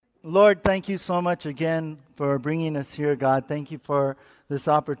Lord, thank you so much again for bringing us here, God. Thank you for this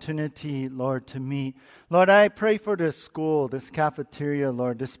opportunity, Lord, to meet. Lord, I pray for this school, this cafeteria,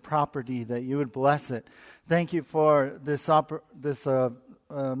 Lord, this property, that you would bless it. Thank you for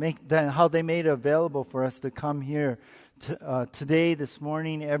how they made it available for us to come here today, this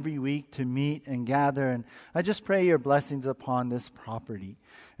morning, every week to meet and gather. And I just pray your blessings upon this property.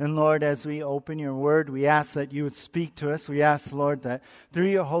 And Lord, as we open your word, we ask that you would speak to us. We ask, Lord, that through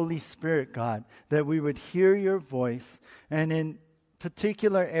your Holy Spirit, God, that we would hear your voice. And in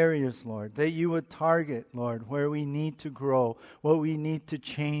particular areas, Lord, that you would target, Lord, where we need to grow, what we need to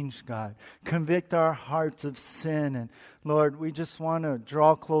change, God. Convict our hearts of sin. And Lord, we just want to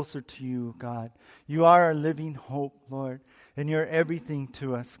draw closer to you, God. You are our living hope, Lord, and you're everything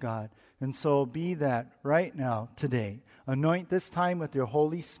to us, God. And so be that right now, today. Anoint this time with your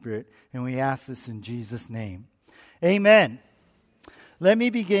Holy Spirit, and we ask this in Jesus' name. Amen. Let me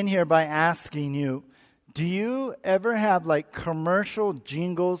begin here by asking you, do you ever have like commercial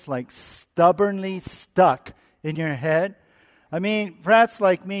jingles like stubbornly stuck in your head? I mean, perhaps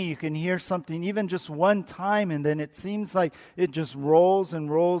like me, you can hear something even just one time and then it seems like it just rolls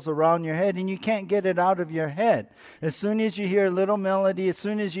and rolls around your head and you can't get it out of your head. As soon as you hear a little melody, as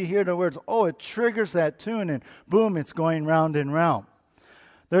soon as you hear the words, oh, it triggers that tune and boom, it's going round and round.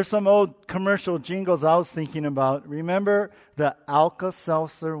 There's some old commercial jingles I was thinking about. Remember the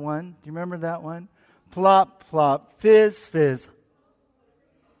Alka-Seltzer one? Do you remember that one? Plop, plop, fizz, fizz.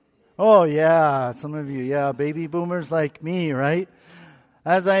 Oh, yeah, some of you, baby boomers like me, right?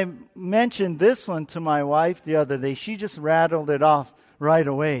 As I mentioned this one to my wife the other day, she just rattled it off right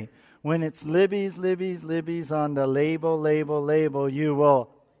away. When it's Libby's, Libby's, Libby's on the label, label, label, you will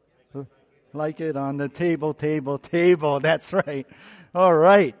like it on the table, table, table. That's right. All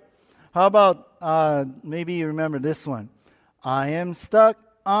right. How about maybe you remember this one? I am stuck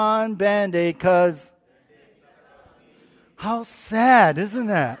on Band-Aid because... How sad, isn't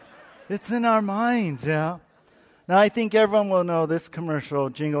that? It's in our minds, yeah. Now, I think everyone will know this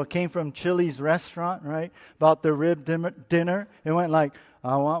commercial jingle. It came from Chili's restaurant, right? About the rib dinner. It went like,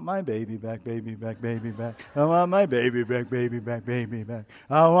 I want my baby back, baby back, baby back. I want my baby back, baby back, baby back.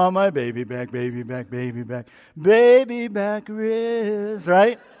 I want my baby back, baby back, baby back. Baby back ribs,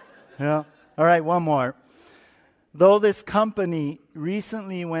 right? Yeah. All right, one more. Though this company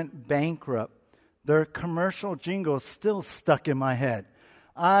recently went bankrupt, their commercial jingle is still stuck in my head.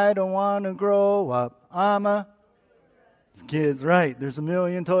 I don't want to grow up. I'm a... Kids, right. There's a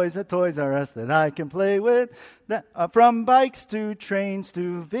million toys at Toys R Us that I can play with. From bikes to trains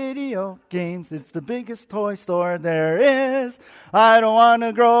to video games. It's the biggest toy store there is. I don't want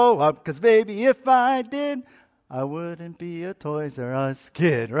to grow up because, baby, if I did, I wouldn't be a Toys R Us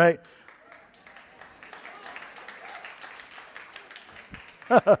kid, right?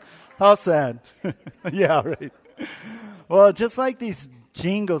 How sad. Yeah, right. Well, just like these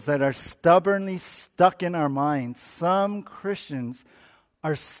jingles that are stubbornly stuck in our minds, some Christians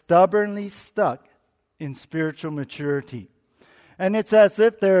are stubbornly stuck in spiritual maturity. And it's as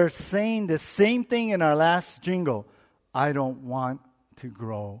if they're saying the same thing in our last jingle, I don't want to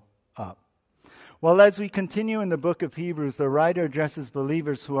grow up. Well, as we continue in the book of Hebrews, the writer addresses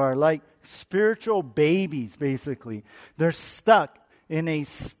believers who are like spiritual babies, basically. They're stuck in a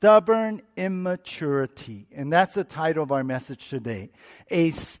stubborn immaturity. And that's the title of our message today.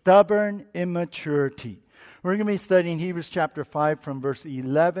 A stubborn immaturity. We're going to be studying Hebrews chapter 5 from verse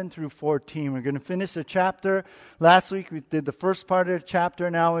 11 through 14. We're going to finish the chapter. Last week we did the first part of the chapter.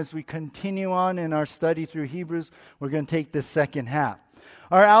 Now as we continue on in our study through Hebrews, we're going to take the second half.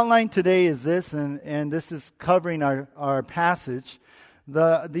 Our outline today is this, and this is covering our passage.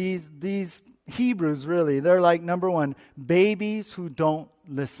 These Hebrews, really, they're like, number one, babies who don't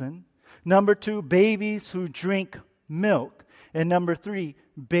listen. Number two, babies who drink milk. And number three,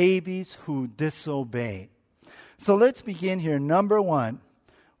 babies who disobey. So let's begin here, number one,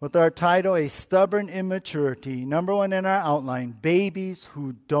 with our title, A Stubborn Immaturity. Number one in our outline, babies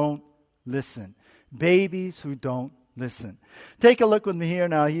who don't listen. Babies who don't listen. Take a look with me here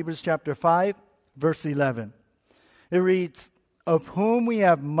now, Hebrews chapter 5, verse 11. It reads, of whom we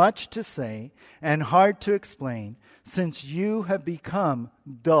have much to say and hard to explain, since you have become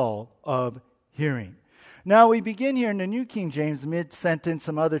dull of hearing. Now we begin here in the New King James, mid-sentence,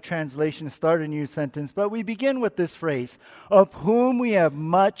 some other translations start a new sentence, but we begin with this phrase, of whom we have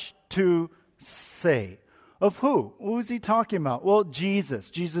much to say. Of who? Who is he talking about? Well,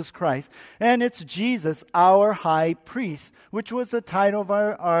 Jesus Christ. And it's Jesus, our high priest, which was the title of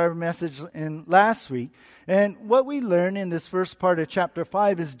our message in last week. And what we learn in this first part of chapter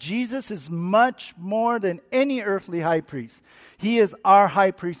 5 is Jesus is much more than any earthly high priest. He is our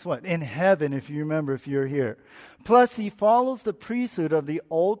high priest, what? In heaven, if you remember, if you're here. Plus, he follows the priesthood of the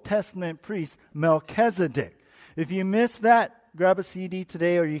Old Testament priest, Melchizedek. If you missed that, grab a CD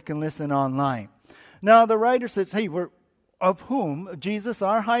today or you can listen online. Now, the writer says, hey, we're of whom, Jesus,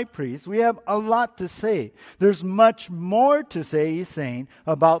 our high priest, we have a lot to say. There's much more to say, he's saying,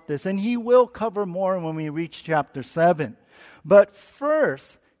 about this. And he will cover more when we reach chapter 7. But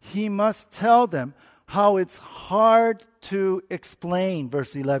first, he must tell them how it's hard to explain,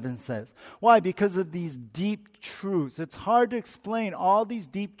 verse 11 says. Why? Because of these deep truths. It's hard to explain all these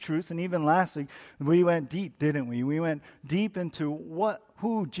deep truths. And even last week, we went deep, didn't we? We went deep into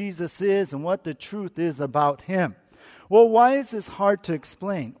who Jesus is and what the truth is about him. Well, why is this hard to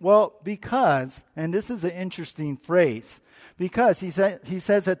explain? Well, because, and this is an interesting phrase, because he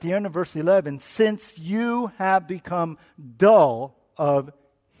says at the end of verse 11, since you have become dull of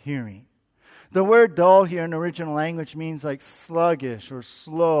hearing. The word dull here in the original language means like sluggish or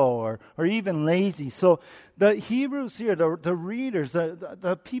slow or even lazy. So the Hebrews here, the readers,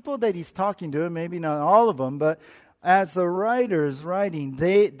 the people that he's talking to, maybe not all of them, but as the writer is writing,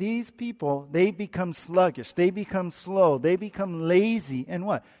 these people, they become sluggish, they become slow, they become lazy. And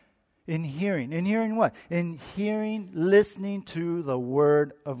what? In hearing. In hearing what? In hearing, listening to the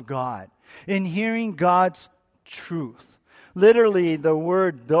Word of God. In hearing God's truth. Literally, the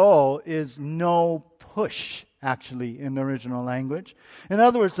word dull is no push, actually, in the original language. In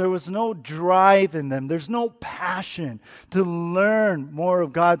other words, there was no drive in them. There's no passion to learn more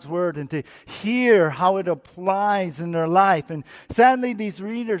of God's Word and to hear how it applies in their life. And sadly, these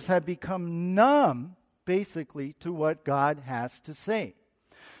readers have become numb, basically, to what God has to say.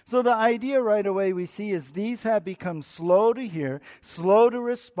 So the idea right away we see is these have become slow to hear, slow to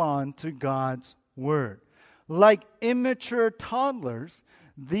respond to God's Word. Like immature toddlers,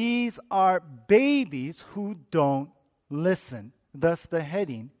 these are babies who don't listen. Thus the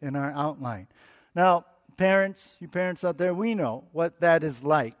heading in our outline. Now, parents, you parents out there, we know what that is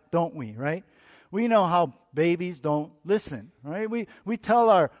like, don't we, right? We know how babies don't listen, right? We tell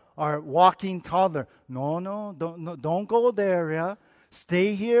our walking toddler, no, don't go there, yeah?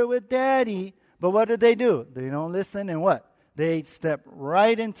 Stay here with Daddy. But what do? They don't listen, and what? They step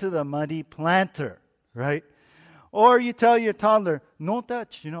right into the muddy planter, right? Or you tell your toddler, no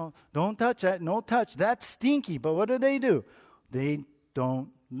touch, don't touch that, no touch. That's stinky. But what do? They don't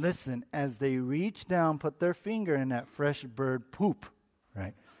listen as they reach down, put their finger in that fresh bird poop,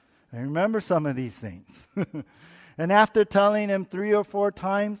 right? I remember some of these things. And after telling him 3 or 4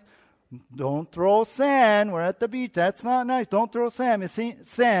 times, don't throw sand, we're at the beach, that's not nice, don't throw sand.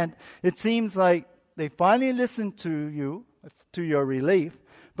 It seems like they finally listen to you, to your relief,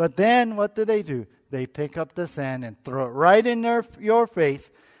 but then what do? They pick up the sand and throw it right in your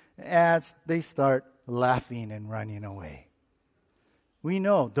face as they start laughing and running away. We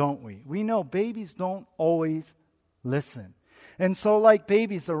know, don't we? We know babies don't always listen. And so like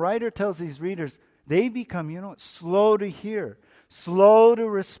babies, the writer tells these readers, they become, slow to hear, slow to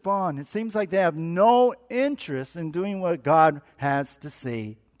respond. It seems like they have no interest in doing what God has to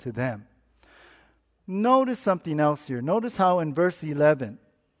say to them. Notice something else here. Notice how in verse 11,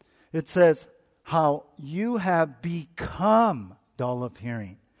 it says, how you have become dull of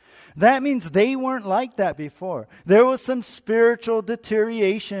hearing. That means they weren't like that before. There was some spiritual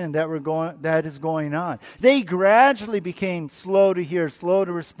deterioration that is going on. They gradually became slow to hear, slow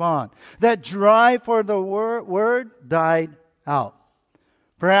to respond. That drive for the word died out.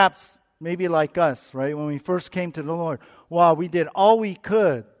 Perhaps, maybe like us, right? When we first came to the Lord, wow, we did all we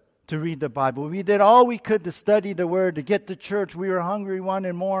could to read the Bible. We did all we could to study the Word, to get to church. We were hungry,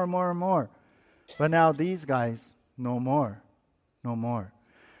 wanted more and more and more. But now these guys, no more. No more.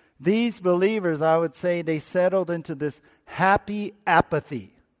 These believers, I would say, they settled into this happy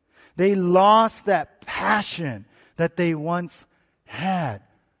apathy. They lost that passion that they once had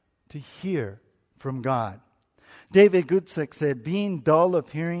to hear from God. David Guzik said, being dull of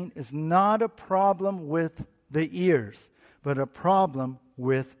hearing is not a problem with the ears, but a problem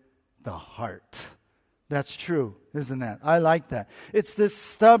with the heart. That's true, isn't that? I like that. It's this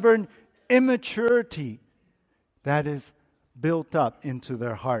stubborn immaturity that is built up into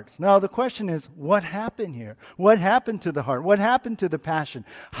their hearts. Now the question is, what happened here? What happened to the heart? What happened to the passion?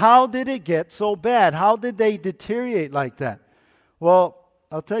 How did it get so bad? How did they deteriorate like that? Well,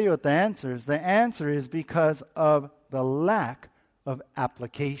 I'll tell you what the answer is. The answer is because of the lack of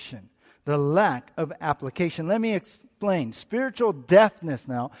application. the lack of application. Let me explain. Spiritual deafness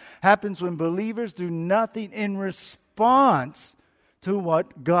now happens when believers do nothing in response to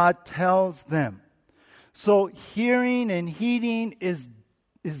what God tells them. So hearing and heeding is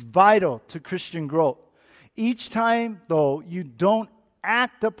vital to Christian growth. Each time, though, you don't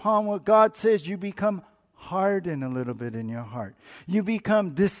act upon what God says, you become hardened a little bit in your heart. You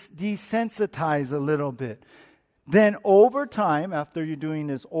become desensitized a little bit. Then over time, after you're doing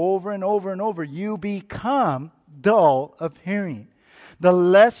this over and over and over, you become dull of hearing. The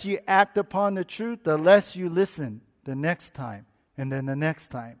less you act upon the truth, the less you listen the next time, and then the next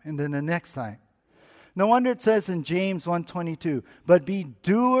time, and then the next time. No wonder it says in James 1:22, but be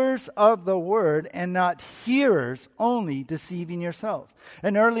doers of the word and not hearers only, deceiving yourselves.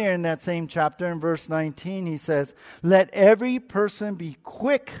 And earlier in that same chapter, in verse 19, he says, let every person be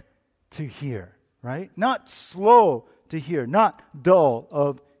quick to hear, right? Not slow to hear, not dull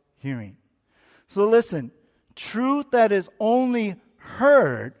of hearing. So listen, truth that is only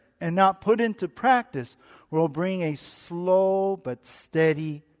heard and not put into practice will bring a slow but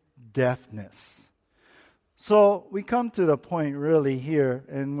steady deafness. So we come to the point really here,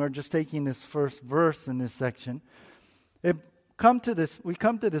 and we're just taking this first verse in this section. We come to this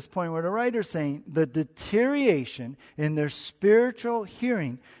point where the writer's saying the deterioration in their spiritual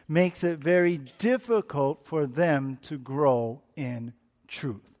hearing makes it very difficult for them to grow in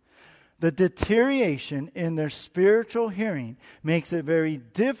truth. The deterioration in their spiritual hearing makes it very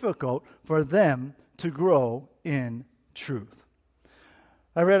difficult for them to grow in truth.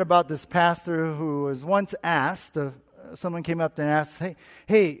 I read about this pastor who was once asked, someone came up and asked,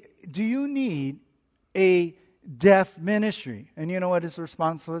 hey, do you need a deaf ministry? And you know what his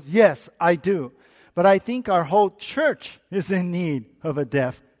response was? Yes, I do. But I think our whole church is in need of a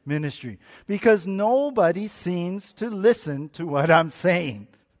deaf ministry because nobody seems to listen to what I'm saying.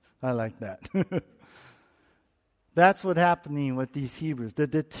 I like that. That's what's happening with these Hebrews. The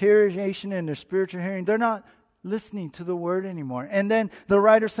deterioration in their spiritual hearing, they're not listening to the word anymore. And then the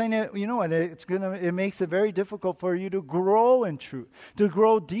writer's saying, you know what, it makes it very difficult for you to grow in truth, to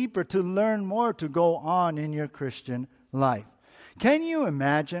grow deeper, to learn more, to go on in your Christian life. Can you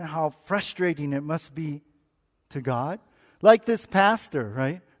imagine how frustrating it must be to God? Like this pastor,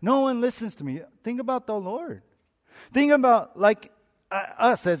 right? No one listens to me. Think about the Lord. Think about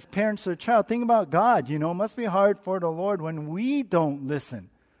us as parents or child. Think about God. It must be hard for the Lord when we don't listen.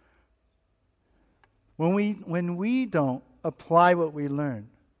 When we don't apply what we learn,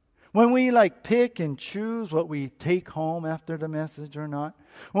 when we pick and choose what we take home after the message or not,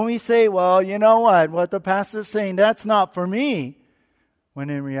 when we say, well, you know what the pastor's saying, that's not for me, when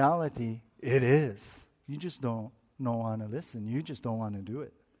in reality, it is. You just don't want to listen. You just don't want to do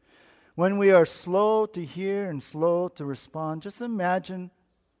it. When we are slow to hear and slow to respond, just imagine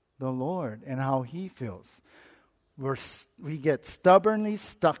the Lord and how He feels. We get stubbornly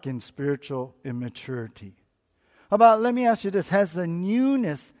stuck in spiritual immaturity. Let me ask you this, has the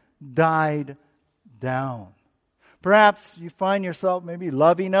newness died down? Perhaps you find yourself maybe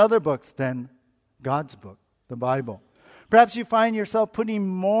loving other books than God's book, the Bible. Perhaps you find yourself putting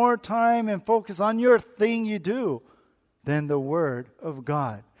more time and focus on your thing you do than the Word of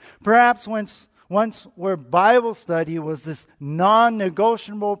God. Perhaps once where Bible study was this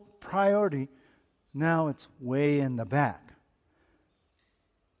non-negotiable priority, now it's way in the back.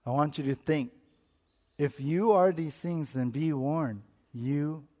 I want you to think, if you are these things, then be warned,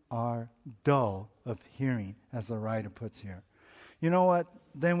 you are dull of hearing, as the writer puts here. You know what?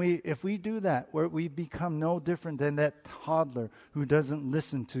 Then if we do that, we become no different than that toddler who doesn't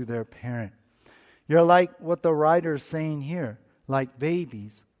listen to their parent. You're like what the writer is saying here, like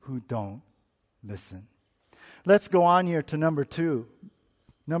babies who don't listen. Let's go on here to number 2.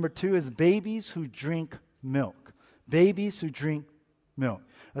 Number 2 is babies who drink milk. Babies who drink milk.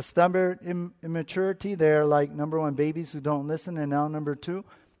 A stubborn immaturity, they're like number 1, babies who don't listen. And now number 2,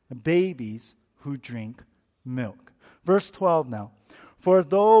 babies who drink milk. Verse 12 now. For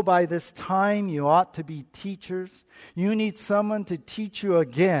though by this time you ought to be teachers, you need someone to teach you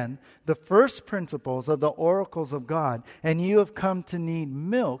again the first principles of the oracles of God, and you have come to need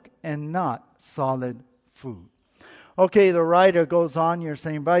milk and not solid food. Okay, the writer goes on here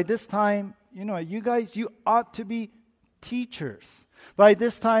saying, by this time, you guys, you ought to be teachers. By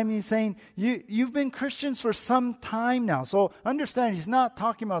this time, he's saying, you've been Christians for some time now. So understand, he's not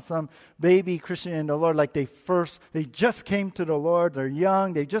talking about some baby Christian in the Lord like they just came to the Lord, they're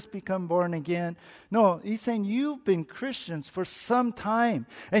young, they just become born again. No, he's saying you've been Christians for some time.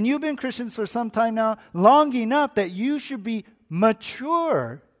 And you've been Christians for some time now, long enough that you should be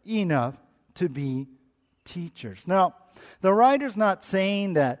mature enough to be teachers. Now, the writer's not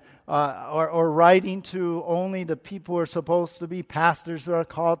saying that, or writing to only the people who are supposed to be pastors, who are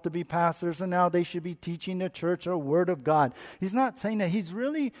called to be pastors, and now they should be teaching the church a word of God. He's not saying that. He's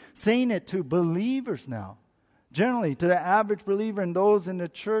really saying it to believers now. Generally, to the average believer and those in the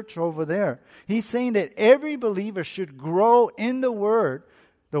church over there. He's saying that every believer should grow in the Word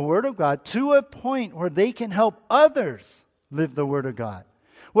of God, to a point where they can help others live the Word of God,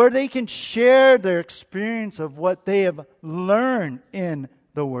 where they can share their experience of what they have learned in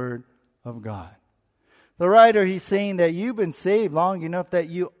the Word of God. The writer, he's saying that you've been saved long enough that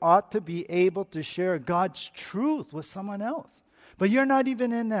you ought to be able to share God's truth with someone else. But you're not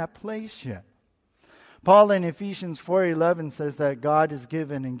even in that place yet. Paul in Ephesians 4:11 says that God has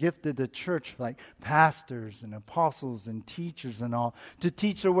given and gifted the church like pastors and apostles and teachers and all to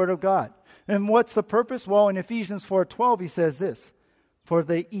teach the Word of God. And what's the purpose? Well, in Ephesians 4:12 he says this, for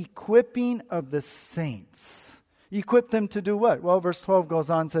the equipping of the saints. Equip them to do what? Well, verse 12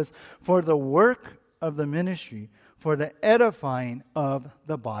 goes on and says, for the work of the ministry, for the edifying of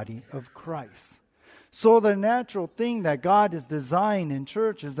the body of Christ. So the natural thing that God has designed in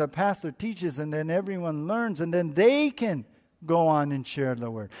church is the pastor teaches and then everyone learns and then they can go on and share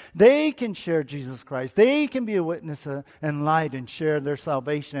the Word. They can share Jesus Christ. They can be a witness and light and share their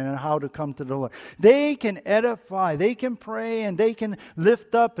salvation and how to come to the Lord. They can edify. They can pray and they can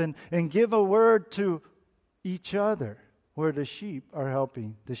lift up and give a word to each other where the sheep are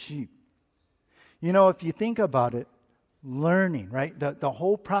helping the sheep. You know, if you think about it, learning, right? The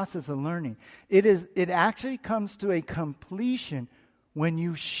whole process of learning, it actually comes to a completion when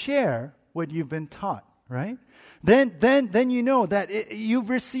you share what you've been taught, right? Then you know that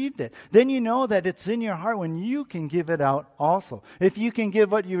you've received it. Then you know that it's in your heart when you can give it out also. If you can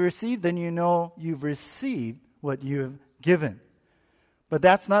give what you received, then you know you've received what you've given. But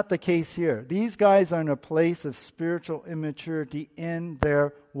that's not the case here. These guys are in a place of spiritual immaturity in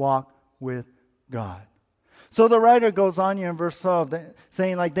their walk with God. So the writer goes on here in verse 12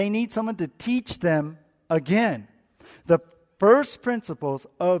 saying like they need someone to teach them again the first principles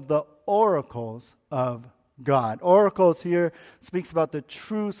of the oracles of God. Oracles here speaks about the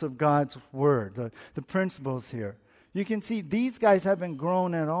truths of God's Word, the principles here. You can see these guys haven't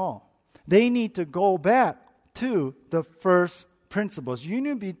grown at all. They need to go back to the first principles. You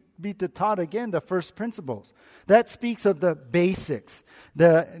need to be taught again the first principles. That speaks of the basics.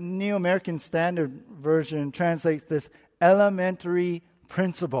 The New American Standard Version translates this elementary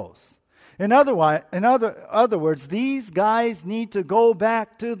principles. In other words, these guys need to go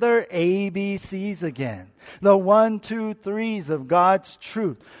back to their ABCs again. The 1, 2, 3s of God's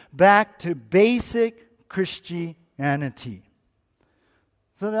truth. Back to basic Christianity.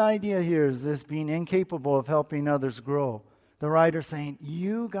 So the idea here is this being incapable of helping others grow. The writer saying,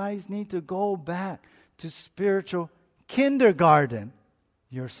 you guys need to go back to spiritual kindergarten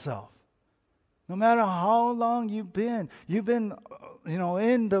yourself. No matter how long you've been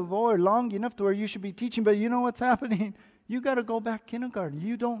in the Lord long enough to where you should be teaching, but you know what's happening? You got to go back kindergarten.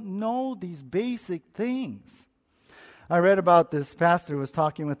 You don't know these basic things. I read about this pastor who was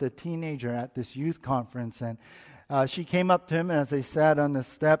talking with a teenager at this youth conference, and she came up to him as they sat on the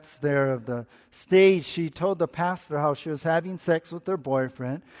steps there of the stage. She told the pastor how she was having sex with her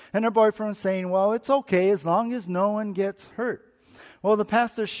boyfriend. And her boyfriend was saying, well, it's okay as long as no one gets hurt. Well, the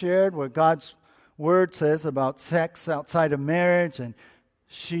pastor shared what God's Word says about sex outside of marriage. And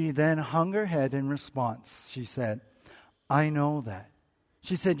she then hung her head in response. She said, I know that.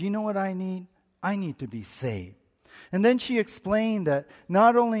 She said, you know what I need? I need to be saved. And then she explained that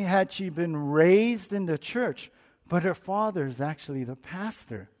not only had she been raised in the church, but her father is actually the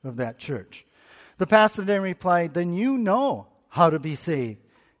pastor of that church. The pastor then replied, then you know how to be saved.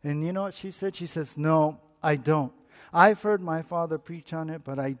 And you know what she said? She says, no, I don't. I've heard my father preach on it,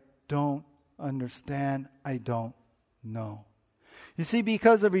 but I don't understand. I don't know. You see,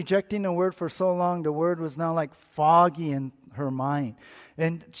 because of rejecting the Word for so long, the Word was now like foggy in her mind.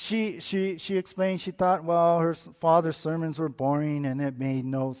 And she explained, she thought, well, her father's sermons were boring and it made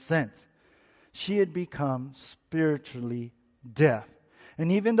no sense. She had become spiritually deaf.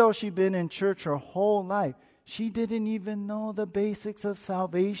 And even though she'd been in church her whole life, she didn't even know the basics of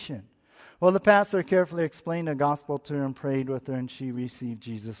salvation. Well, the pastor carefully explained the gospel to her and prayed with her, and she received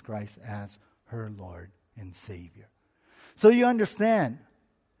Jesus Christ as her Lord and Savior. So you understand,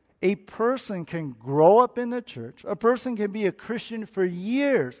 a person can grow up in the church, a person can be a Christian for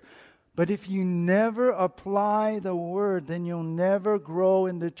years, but if you never apply the Word, then you'll never grow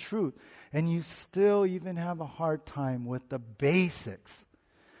in the truth. And you still even have a hard time with the basics.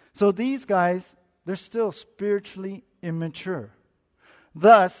 So these guys, they're still spiritually immature.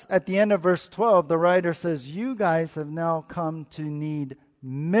 Thus, at the end of verse 12, the writer says, you guys have now come to need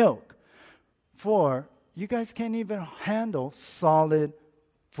milk, for you guys can't even handle solid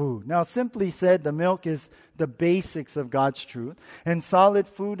food. Now, simply said, the milk is the basics of God's truth, and solid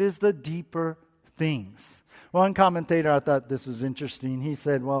food is the deeper things. One commentator, I thought this was interesting. He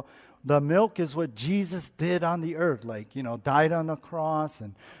said, well, the milk is what Jesus did on the earth, like, died on the cross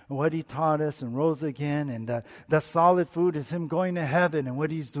and what he taught us and rose again. And the solid food is him going to heaven and what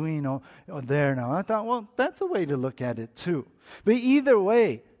he's doing there now. I thought, well, that's a way to look at it too. But either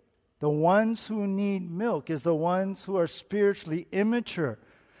way, the ones who need milk is the ones who are spiritually immature.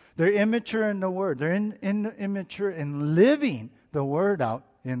 They're immature in the Word. They're immature in living the Word out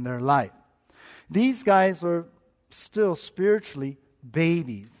in their life. These guys were still spiritually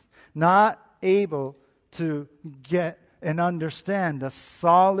babies, not able to get and understand the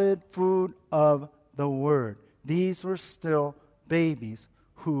solid food of the Word. These were still babies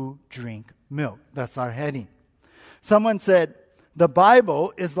who drink milk. That's our heading. Someone said, the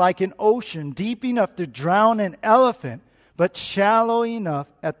Bible is like an ocean deep enough to drown an elephant, but shallow enough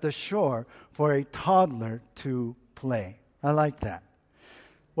at the shore for a toddler to play. I like that.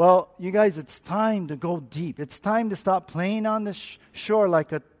 Well, you guys, it's time to go deep. It's time to stop playing on the shore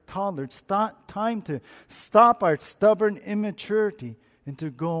like a toddler. It's time to stop our stubborn immaturity and to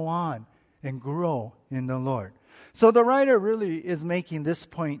go on and grow in the Lord. So the writer really is making this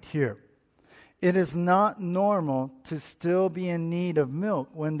point here. It is not normal to still be in need of milk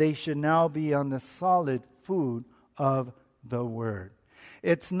when they should now be on the solid food of the Word.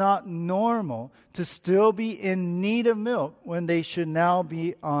 It's not normal to still be in need of milk when they should now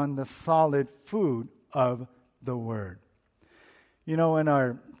be on the solid food of the Word. When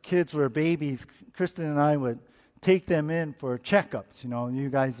our kids were babies, Kristen and I would take them in for checkups. You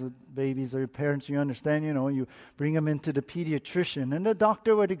guys with babies or your parents, you understand, you bring them into the pediatrician and the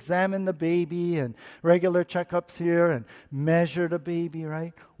doctor would examine the baby and regular checkups here and measure the baby,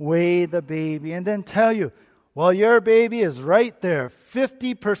 right? Weigh the baby and then tell you, well, your baby is right there,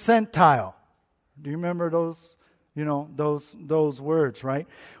 50 percentile. Do you remember those, those words, right?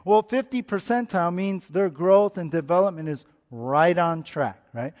 Well, 50 percentile means their growth and development is right on track,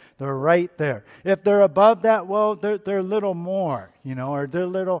 right? They're right there. If they're above that, well, they're a little more, or they're a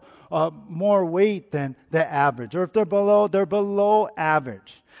little more weight than the average. Or if they're below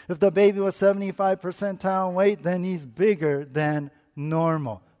average. If the baby was 75 percentile in weight, then he's bigger than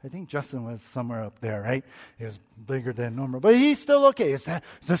normal. I think Justin was somewhere up there, right? He was bigger than normal. But he's still okay. Is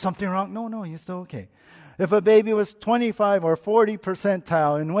there something wrong? No, he's still okay. If a baby was 25 or 40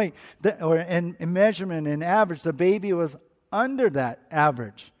 percentile in weight, or in measurement and average, the baby was under that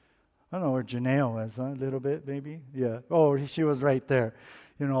average. I don't know where Janelle was, a little bit maybe? Yeah. Oh, she was right there.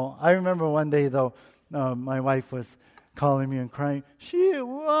 I remember one day, though, my wife was calling me and crying, she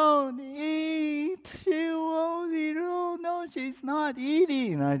won't eat. Oh, no, she's not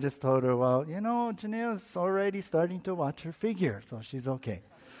eating. And I just told her, well, Janelle's already starting to watch her figure, so she's okay.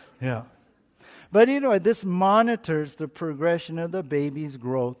 Yeah. But this monitors the progression of the baby's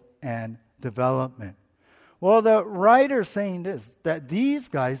growth and development. Well, the writer's saying this, that these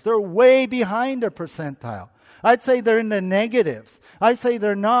guys, they're way behind their percentile. I'd say they're in the negatives. I'd say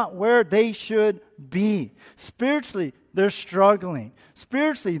they're not where they should be. Spiritually, they're struggling.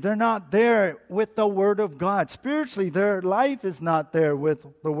 Spiritually, they're not there with the Word of God. Spiritually, their life is not there with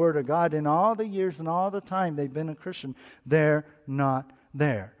the Word of God. In all the years and all the time they've been a Christian, they're not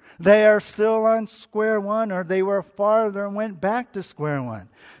there. They are still on square one, or they were farther and went back to square one.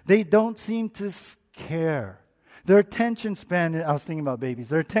 They don't seem to care. Their attention span, I was thinking about babies,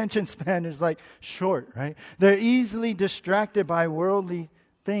 their attention span is like short, right? They're easily distracted by worldly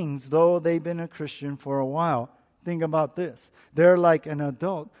things, though they've been a Christian for a while. Think about this. They're like an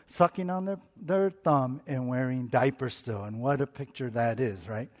adult sucking on their thumb and wearing diapers still. And what a picture that is,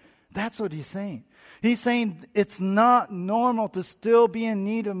 right? That's what he's saying. He's saying it's not normal to still be in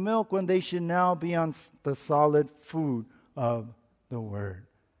need of milk when they should now be on the solid food of the Word.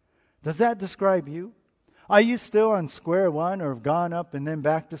 Does that describe you? Are you still on square one, or have gone up and then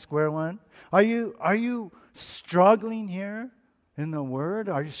back to square one? Are you struggling here in the Word?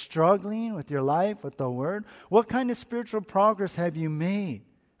 Are you struggling with your life, with the Word? What kind of spiritual progress have you made?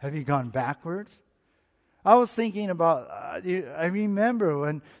 Have you gone backwards? I was thinking about, I remember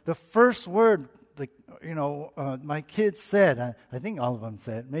when the first word, my kids said, I think all of them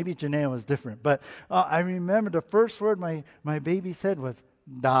said, maybe Janae was different, but I remember the first word my baby said was,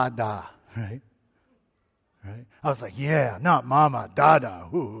 Dada, right? Right? I was like, yeah, not mama, Dada,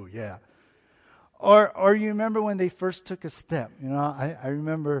 ooh, yeah. Or you remember when they first took a step? I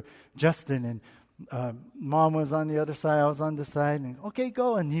remember Justin, and Mom was on the other side, I was on the side, and okay,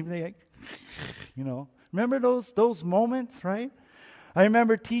 go. And he'd be like, remember those moments, right? I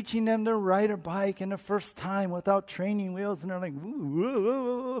remember teaching them to ride a bike in the first time without training wheels, and they're like,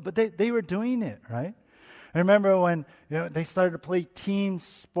 woo, but they were doing it, right? I remember when they started to play team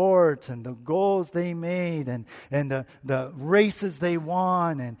sports and the goals they made and the races they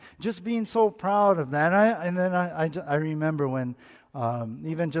won, and just being so proud of that. I remember when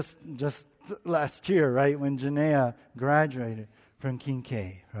even just last year, right, when Janaea graduated from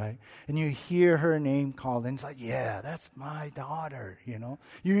Kincaid, right? And you hear her name called, and it's like, yeah, that's my daughter,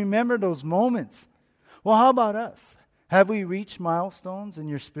 You remember those moments. Well, how about us? Have we reached milestones in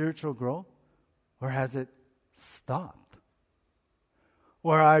your spiritual growth? Or has it stopped?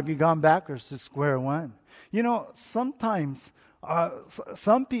 Or have you gone backwards to square one? Sometimes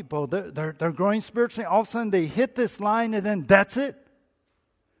some people, they're growing spiritually, all of a sudden they hit this line and then that's it.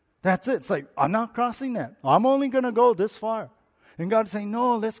 That's it. It's like, I'm not crossing that. I'm only going to go this far. And God's saying,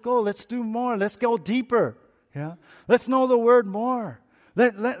 no, let's go. Let's do more. Let's go deeper. Yeah. Let's know the word more.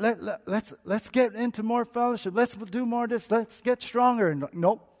 Let's get into more fellowship. Let's do more of this. Let's get stronger. And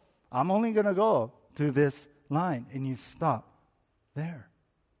nope, I'm only going to go to this line. And you stop there.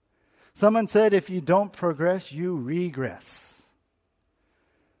 Someone said, if you don't progress, you regress.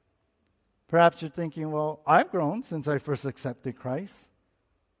 Perhaps you're thinking, well, I've grown since I first accepted Christ.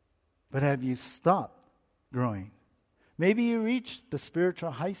 But have you stopped growing? Maybe you reached the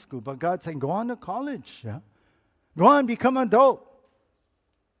spiritual high school, but God's saying, go on to college. Yeah? Go on, become an adult.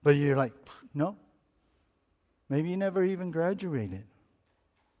 But you're like, no. Maybe you never even graduated.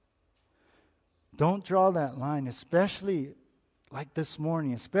 Don't draw that line, especially like this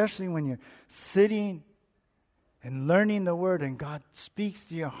morning, especially when you're sitting and learning the Word and God speaks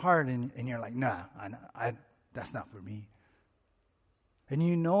to your heart and you're like, nah, that's not for me. And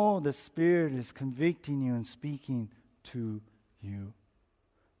the Spirit is convicting you and speaking to you.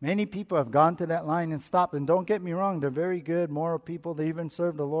 Many people have gone to that line and stopped. And don't get me wrong, they're very good, moral people. They even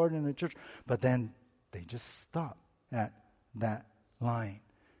serve the Lord in the church. But then they just stop at that line.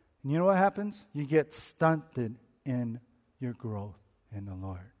 And you know what happens? You get stunted in your growth in the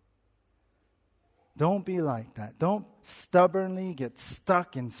Lord. Don't be like that. Don't stubbornly get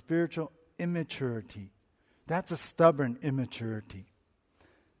stuck in spiritual immaturity. That's a stubborn immaturity.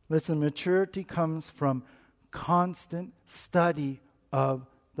 Listen, maturity comes from constant study of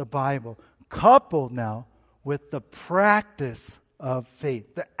the Bible, coupled now with the practice of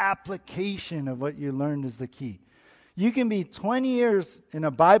faith. The application of what you learned is the key. You can be 20 years in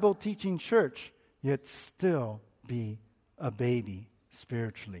a Bible teaching church, yet still be a baby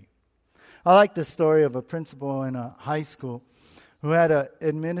spiritually. I like the story of a principal in a high school who had an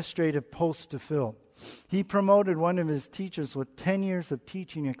administrative post to fill. He promoted one of his teachers with 10 years of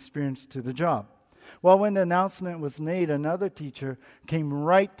teaching experience to the job. Well, when the announcement was made, another teacher came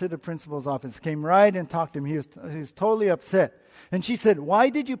right to the principal's office, came right and talked to him. He was totally upset. And she said, why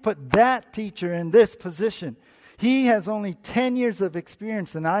did you put that teacher in this position? He has only 10 years of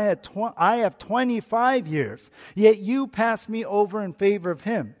experience, and I have 25 years. Yet you passed me over in favor of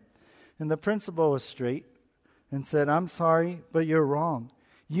him. And the principal was straight and said, I'm sorry, but you're wrong.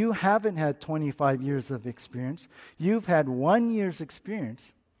 You haven't had 25 years of experience. You've had 1 year's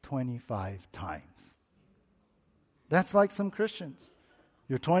experience 25 times. That's like some Christians.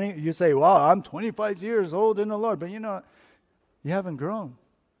 You say, well, I'm 25 years old in the Lord. But you know, you haven't grown.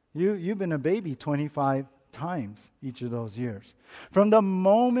 You've been a baby 25 times each of those years. From the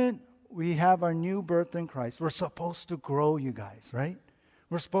moment we have our new birth in Christ, we're supposed to grow, you guys, right?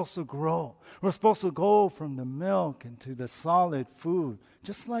 We're supposed to grow. We're supposed to go from the milk into the solid food,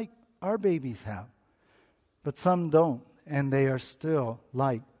 just like our babies have. But some don't, and they are still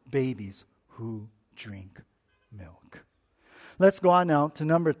like babies who drink milk. Let's go on now to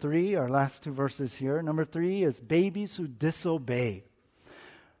number 3, our last 2 verses here. Number 3 is babies who disobey.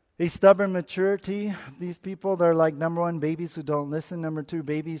 A stubborn maturity, these people, they're like, number 1, babies who don't listen. Number 2,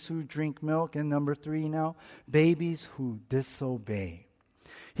 babies who drink milk. And number 3 now, babies who disobey.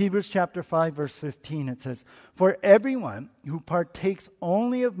 Hebrews chapter 5, verse 15, it says, for everyone who partakes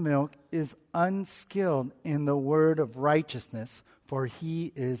only of milk is unskilled in the word of righteousness, for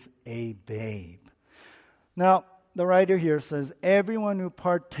he is a babe. Now, the writer here says, everyone who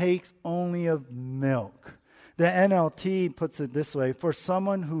partakes only of milk. The NLT puts it this way, for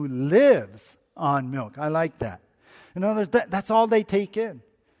someone who lives on milk. I like that. In other words, that's all they take in.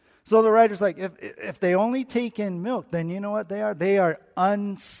 So the writer's like, if they only take in milk, then you know what they are? They are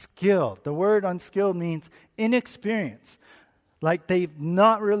unskilled. The word unskilled means inexperienced. Like they've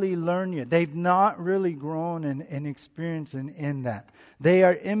not really learned yet. They've not really grown and experienced in that. They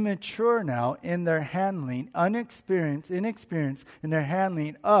are immature now in their handling, inexperienced in their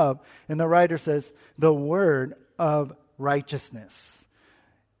handling of, and the writer says, the word of righteousness.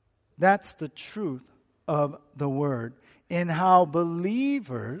 That's the truth of the word, in how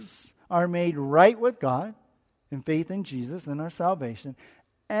believers are made right with God in faith in Jesus and our salvation.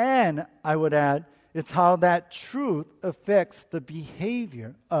 And I would add, it's how that truth affects the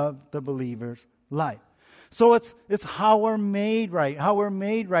behavior of the believer's life. So it's how we're made right, how we're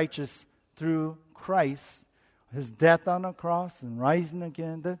made righteous through Christ, His death on the cross and rising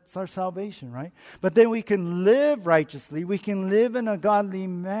again. That's our salvation, right? But then we can live righteously. We can live in a godly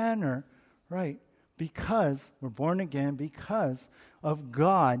manner, right? Because we're born again, because of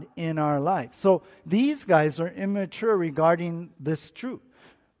God in our life. So these guys are immature regarding this truth.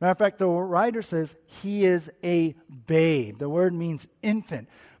 Matter of fact, the writer says he is a babe. The word means infant.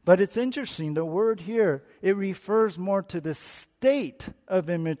 But it's interesting, the word here, it refers more to the state of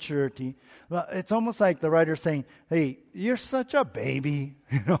immaturity. It's almost like the writer saying, hey, you're such a baby,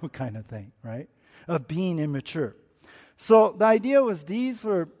 kind of thing, right? Of being immature. So the idea was these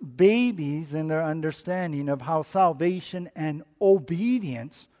were babies in their understanding of how salvation and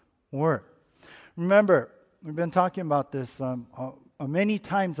obedience work. Remember, we've been talking about this many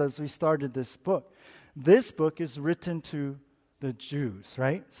times as we started this book. This book is written to the Jews,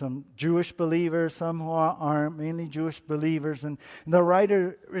 right? Some Jewish believers, some who aren't, mainly Jewish believers. And the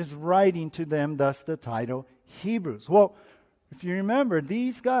writer is writing to them, thus the title, Hebrews. Well, if you remember,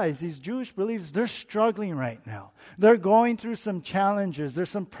 these guys, these Jewish believers, they're struggling right now. They're going through some challenges. There's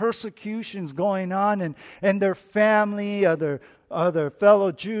some persecutions going on, and their family, other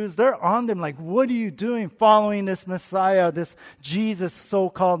fellow Jews, they're on them like, what are you doing following this Messiah, this Jesus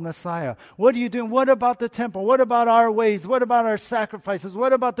so-called Messiah? What are you doing? What about the temple? What about our ways? What about our sacrifices?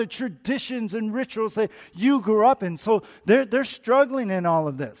 What about the traditions and rituals that you grew up in? So they're struggling in all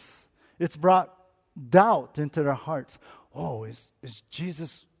of this. It's brought doubt into their hearts. Oh, is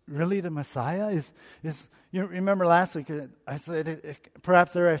Jesus really the Messiah? Is you remember last week I said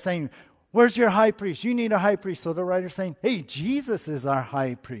perhaps they were saying, where's your high priest? You need a high priest. So the writer's saying, hey, Jesus is our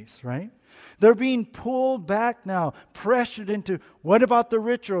high priest, right? They're being pulled back now, pressured into, what about the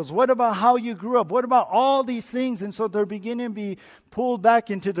rituals? What about how you grew up? What about all these things? And so they're beginning to be pulled back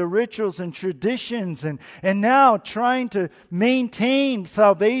into the rituals and traditions and now trying to maintain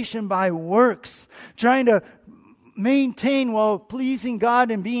salvation by works, trying to maintain pleasing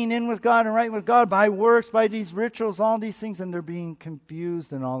God and being in with God and right with God by works, by these rituals, all these things, and they're being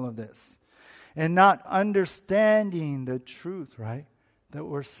confused in all of this. And not understanding the truth, right? That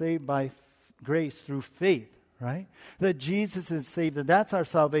we're saved by grace through faith, right? That Jesus has saved us. That's our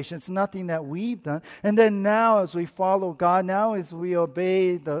salvation. It's nothing that we've done. And then now as we follow God, now as we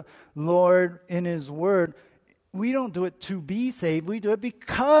obey the Lord in His Word, we don't do it to be saved. We do it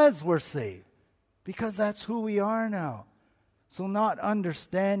because we're saved. Because that's who we are now. So not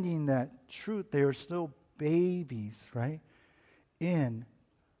understanding that truth, they are still babies, right? In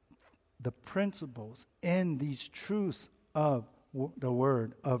the principles, in these truths of the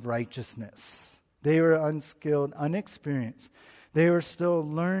word of righteousness. They were unskilled, unexperienced. They were still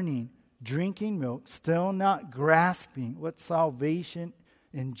learning, drinking milk, still not grasping what salvation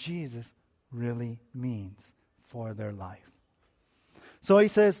in Jesus really means for their life. So he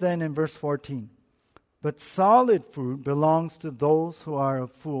says then in verse 14, but solid food belongs to those who are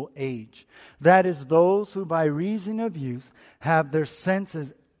of full age. That is, those who by reason of use have their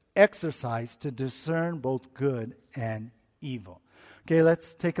senses exercised to discern both good and evil. Okay,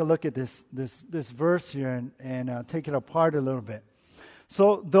 let's take a look at this verse here and take it apart a little bit.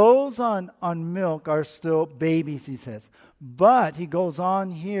 So those on milk are still babies, he says. But he goes on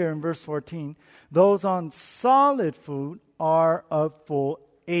here in verse 14, those on solid food are of full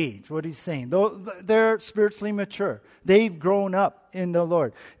age. What he's saying, they're spiritually mature. They've grown up in the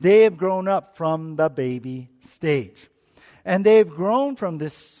Lord. They have grown up from the baby stage. And they've grown from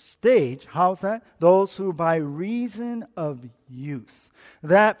this stage. How's that? Those who by reason of use.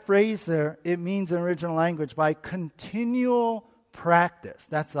 That phrase there, it means in original language, by continual practice.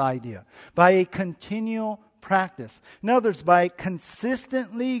 That's the idea. By a continual practice. In other words, by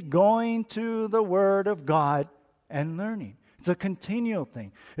consistently going to the Word of God and learning. It's a continual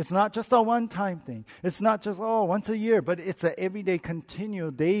thing. It's not just a one-time thing. It's not just, once a year, but it's an everyday, continual,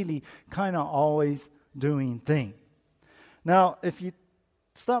 daily, kind of always doing thing. Now, if you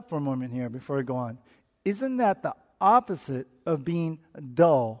stop for a moment here before I go on, isn't that the opposite of being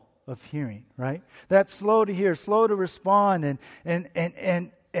dull of hearing, right? That's slow to hear, slow to respond,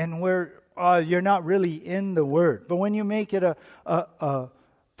 and we're you're not really in the Word. But when you make it a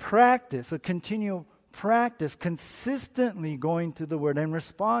practice, a continual practice, consistently going to the Word and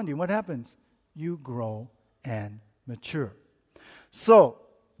responding, what happens? You grow and mature. So,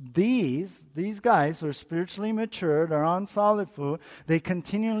 these guys are spiritually mature, they're on solid food, they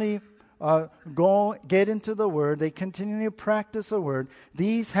continually get into the Word, they continually practice the Word.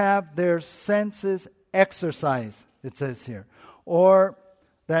 These have their senses exercised, it says here. Or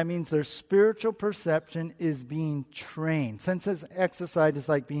that means their spiritual perception is being trained. Senses exercised is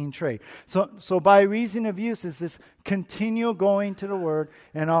like being trained. So by reason of use is this continual going to the Word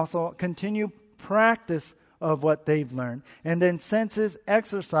and also continual practice of what they've learned. And then senses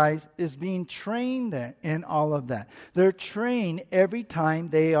exercise is being trained in all of that. They're trained every time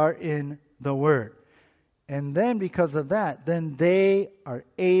they are in the Word. And then because of that, then they are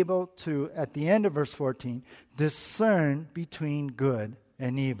able to, at the end of verse 14, discern between good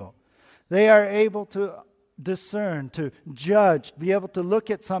and evil. They are able to discern, to judge, be able to look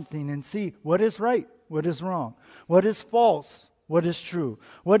at something and see what is right, what is wrong, what is false, what is true,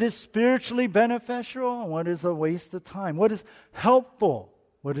 what is spiritually beneficial, and what is a waste of time, what is helpful,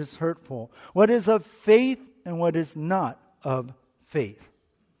 what is hurtful, what is of faith, and what is not of faith.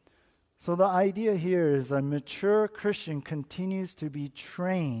 So the idea here is a mature Christian continues to be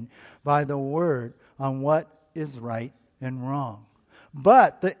trained by the Word on what is right and wrong.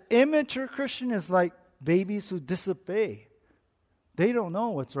 But the immature Christian is like babies who disobey. They don't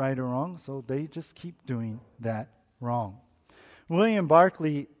know what's right or wrong, so they just keep doing that wrong. William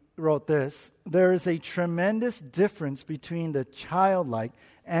Barclay wrote this: there is a tremendous difference between the childlike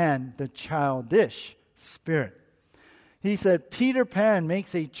and the childish spirit. He said, Peter Pan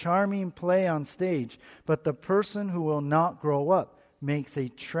makes a charming play on stage, but the person who will not grow up makes a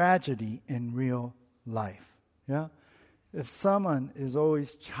tragedy in real life. Yeah? If someone is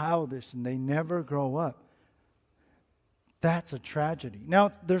always childish and they never grow up, that's a tragedy.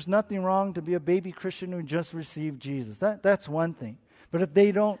 Now, there's nothing wrong to be a baby Christian who just received Jesus. That's one thing. But if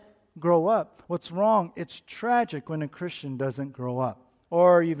they don't grow up, what's wrong? It's tragic when a Christian doesn't grow up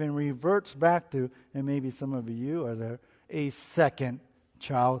or even reverts back to, and maybe some of you are there, a second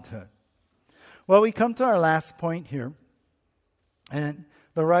childhood. Well, we come to our last point here. And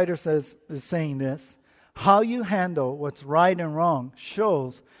the writer is saying this: how you handle what's right and wrong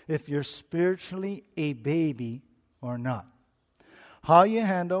shows if you're spiritually a baby or not. How you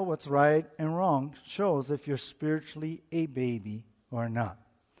handle what's right and wrong shows if you're spiritually a baby or not.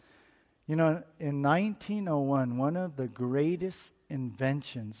 You know, in 1901, one of the greatest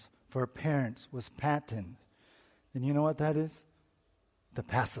inventions for parents was patented. And you know what that is? The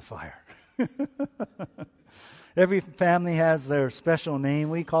pacifier. Every family has their special name.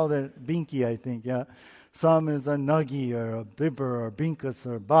 We call it Binky, I think, yeah. Some is a Nuggy or a Bibber or Binkus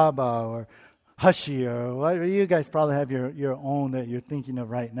or Baba or Hushy or what. You guys probably have your own that you're thinking of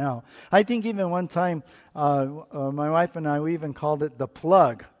right now. I think even one time, my wife and I, we even called it the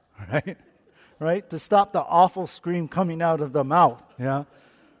plug, right? Right? To stop the awful scream coming out of the mouth, yeah.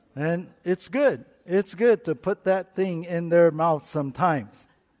 And it's good. It's good to put that thing in their mouth sometimes.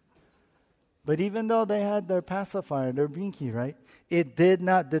 But even though they had their pacifier, their binky, right? It did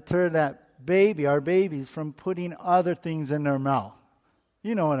not deter that baby, our babies, from putting other things in their mouth.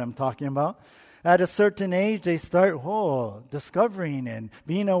 You know what I'm talking about. At a certain age, they start discovering and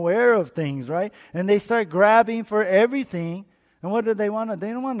being aware of things, right? And they start grabbing for everything. And what do they want to? They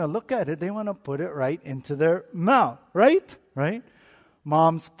don't want to look at it. They want to put it right into their mouth, right? Right?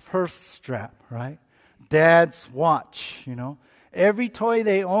 Mom's purse strap, right? Dad's watch, you know. Every toy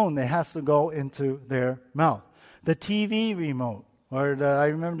they own, it has to go into their mouth. The TV remote, or I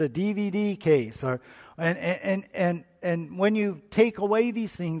remember the DVD case, and when you take away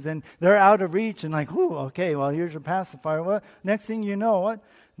these things and they're out of reach and like, okay, well, here's your pacifier. Well, next thing you know, what?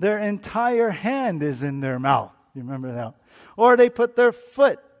 Their entire hand is in their mouth. You remember that? Or they put their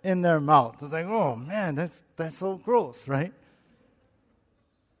foot in their mouth. It's like, oh man, that's so gross, right?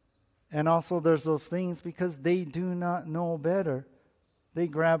 And also there's those things because they do not know better. They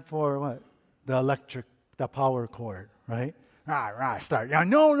grab for what? The power cord, right? Start. Yeah,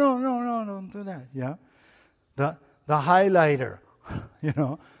 no, don't do that. Yeah. The highlighter, you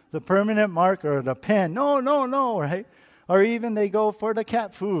know, the permanent marker, the pen. No, right? Or even they go for the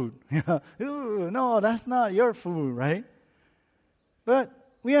cat food. Ooh, no, that's not your food, right? But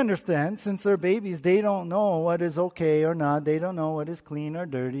we understand, since they're babies, they don't know what is okay or not. They don't know what is clean or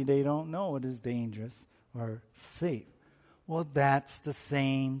dirty. They don't know what is dangerous or safe. Well, that's the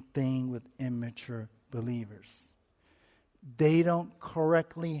same thing with immature believers. They don't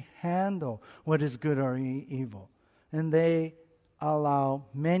correctly handle what is good or evil. And they allow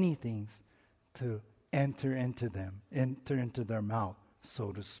many things to enter into their mouth,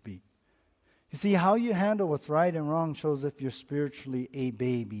 so to speak. You see, how you handle what's right and wrong shows if you're spiritually a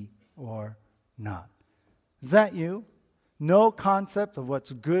baby or not. Is that you? No concept of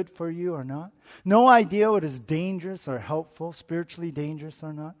what's good for you or not? No idea what is dangerous or helpful, spiritually dangerous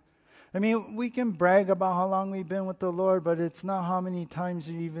or not? I mean, we can brag about how long we've been with the Lord, but it's not how many times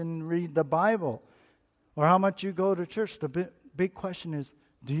you even read the Bible or how much you go to church. The big question is,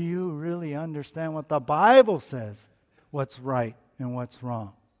 do you really understand what the Bible says, what's right and what's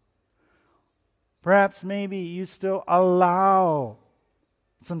wrong? Perhaps maybe you still allow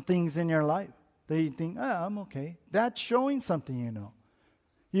some things in your life that you think, I'm okay. That's showing something you know.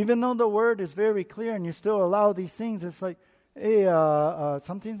 Even though the word is very clear and you still allow these things, it's like, hey,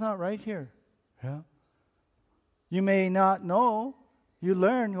 something's not right here. Yeah. You may not know. You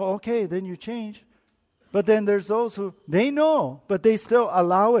learn, well, okay, then you change. But then there's those who, they know, but they still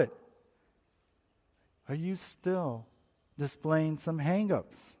allow it. Are you still displaying some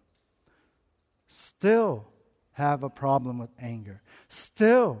hang-ups? Still have a problem with anger.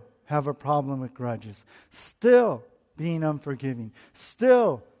 Still have a problem with grudges. Still being unforgiving.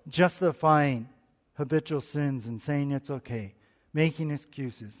 Still justifying habitual sins and saying it's okay. Making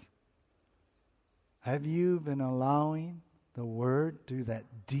excuses. Have you been allowing the Word do that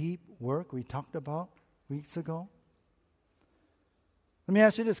deep work we talked about weeks ago? Let me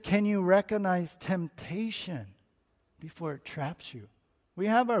ask you this. Can you recognize temptation before it traps you? We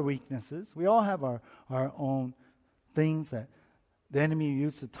have our weaknesses. We all have our own things that the enemy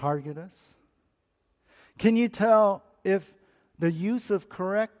used to target us. Can you tell if the use of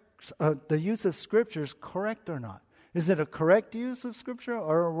Scripture is correct or not? Is it a correct use of Scripture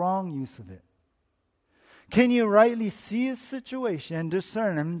or a wrong use of it? Can you rightly see a situation and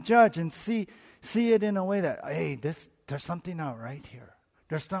discern and judge and see it in a way that, hey, there's something not right here.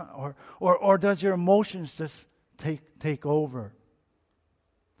 There's not, or does your emotions just take over?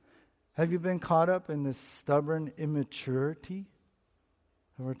 Have you been caught up in this stubborn immaturity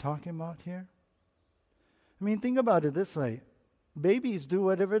that we're talking about here? I mean, think about it this way. Babies do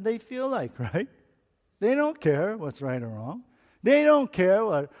whatever they feel like, right? They don't care what's right or wrong. They don't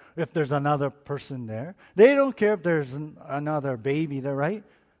care if there's another person there. They don't care if there's another baby there, right?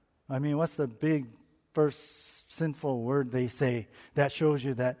 I mean, what's the big first sinful word they say that shows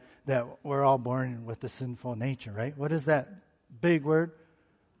you that we're all born with the sinful nature, right? What is that big word?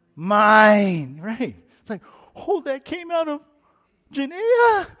 Mine, right? It's like, oh, that came out of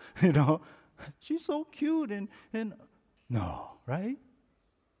Janaea. You know, she's so cute and no, right?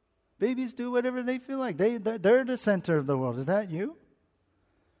 Babies do whatever they feel like. They're the center of the world. Is that you?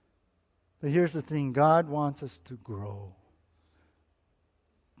 But here's the thing. God wants us to grow.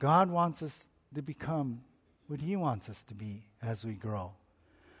 God wants us to become what He wants us to be as we grow.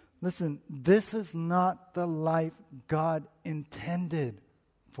 Listen, this is not the life God intended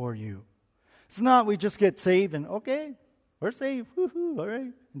for you. It's not we just get saved and, okay, we're saved. Woo-hoo, all right.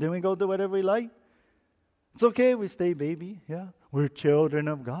 And then we go do whatever we like. It's okay we stay baby. Yeah. We're children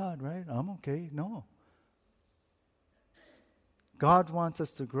of God, right? I'm okay. No. God wants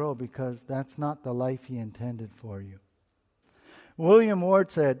us to grow because that's not the life He intended for you. William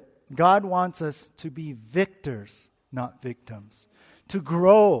Ward said, God wants us to be victors, not victims. To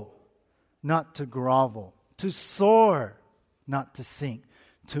grow, not to grovel. To soar, not to sink.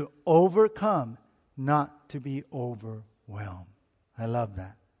 To overcome, not to be overwhelmed. I love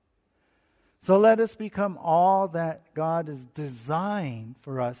that. So let us become all that God has designed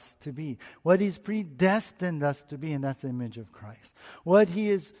for us to be. What He's predestined us to be, and that's the image of Christ. What He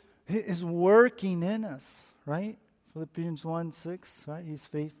is working in us, right? Philippians 1:6, right? He's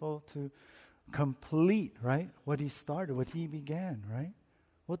faithful to complete, right? What He started, what He began, right?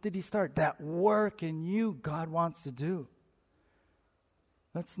 What did He start? That work in you God wants to do.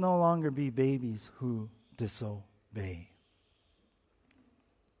 Let's no longer be babies who disobey.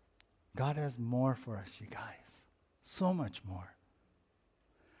 God has more for us, you guys. So much more.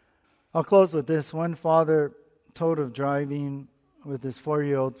 I'll close with this. One father told of driving with his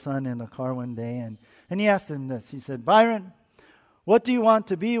 4-year-old son in a car one day, and he asked him this. He said, Byron, what do you want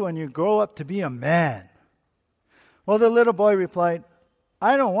to be when you grow up to be a man? Well, the little boy replied,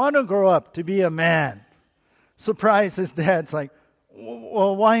 I don't want to grow up to be a man. Surprised, his dad's like,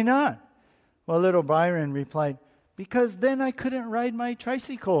 well, why not? Well, little Byron replied, because then I couldn't ride my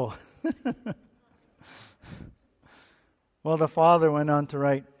tricycle. Well, the father went on to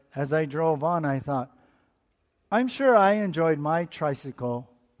write, as I drove on, I thought, I'm sure I enjoyed my tricycle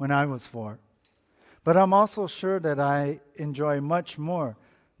when I was 4. But I'm also sure that I enjoy much more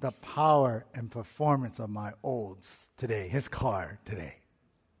the power and performance of my Olds today, his car today.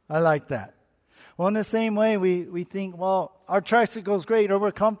 I like that. Well, in the same way, we think, well, our tricycle's great, or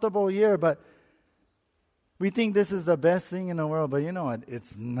we're comfortable here, but we think this is the best thing in the world. But you know what?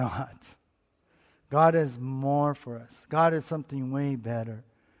 It's not. God has more for us. God is something way better.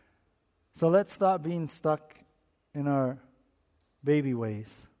 So let's stop being stuck in our baby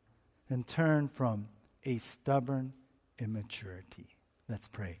ways and turn from a stubborn immaturity. Let's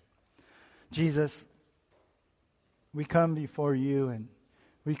pray. Jesus, we come before you and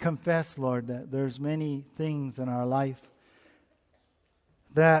we confess, Lord, that there's many things in our life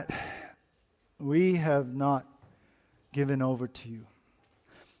that we have not given over to you.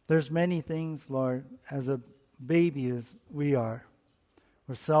 There's many things, Lord, as a baby as we are.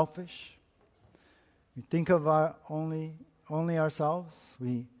 We're selfish. We think of our only ourselves.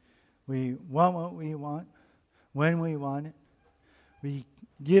 We want what we want, when we want it. We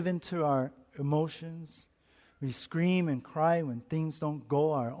give into our emotions. We scream and cry when things don't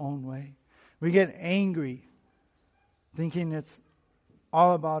go our own way. We get angry, thinking it's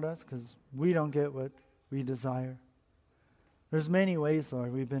all about us because we don't get what we desire. There's many ways,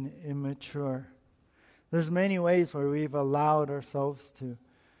 Lord, we've been immature. There's many ways where we've allowed ourselves to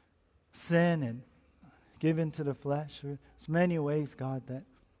sin and give into the flesh. There's many ways, God, that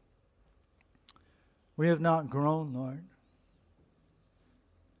we have not grown, Lord.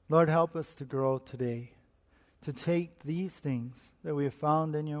 Lord, help us to grow today, to take these things that we have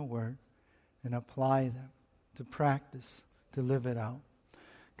found in your word and apply them, to practice, to live it out.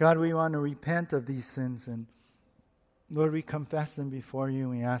 God, we want to repent of these sins, and Lord, we confess them before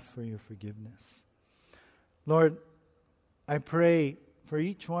you and we ask for your forgiveness. Lord, I pray for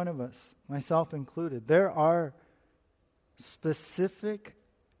each one of us, myself included. There are specific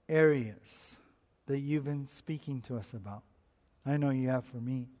areas that you've been speaking to us about. I know you have for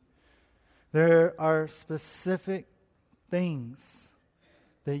me. There are specific things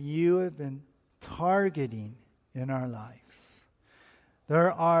that you have been targeting in our lives.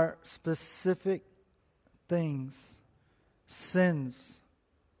 There are specific things, sins,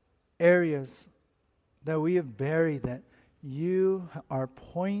 areas that we have buried that you are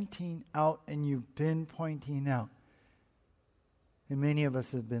pointing out and you've been pointing out. And many of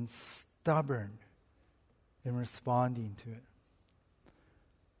us have been stubborn in responding to it.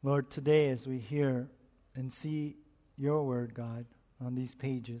 Lord, today as we hear and see your word, God, on these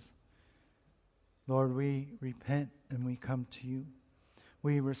pages, Lord, we repent and we come to you.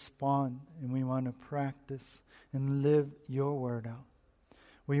 We respond and we want to practice and live your word out.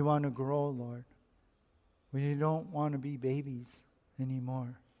 We want to grow, Lord. We don't want to be babies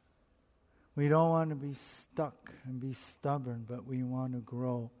anymore. We don't want to be stuck and be stubborn, but we want to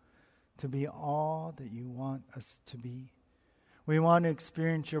grow to be all that you want us to be. We want to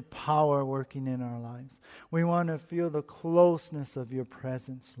experience your power working in our lives. We want to feel the closeness of your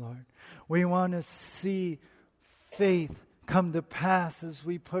presence, Lord. We want to see faith come to pass as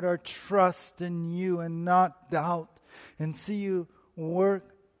we put our trust in you and not doubt, and see you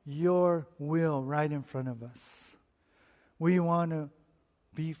work your will right in front of us. We want to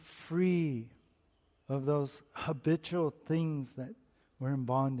be free of those habitual things that we're in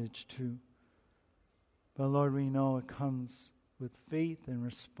bondage to. But Lord, we know it comes with faith and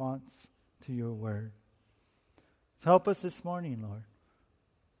response to your word. So help us this morning, Lord.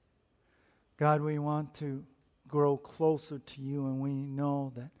 God, we want to grow closer to you, and we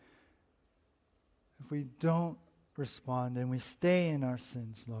know that if we don't respond and we stay in our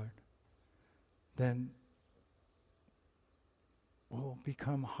sins, Lord, then we'll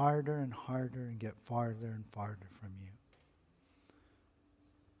become harder and harder and get farther and farther from you.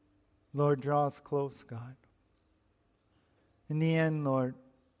 Lord, draw us close, God. In the end, Lord,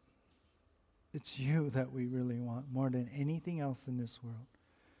 it's you that we really want more than anything else in this world.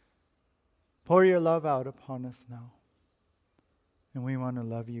 Pour your love out upon us now. And we want to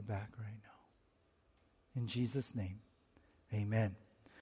love you back right now. In Jesus' name, amen.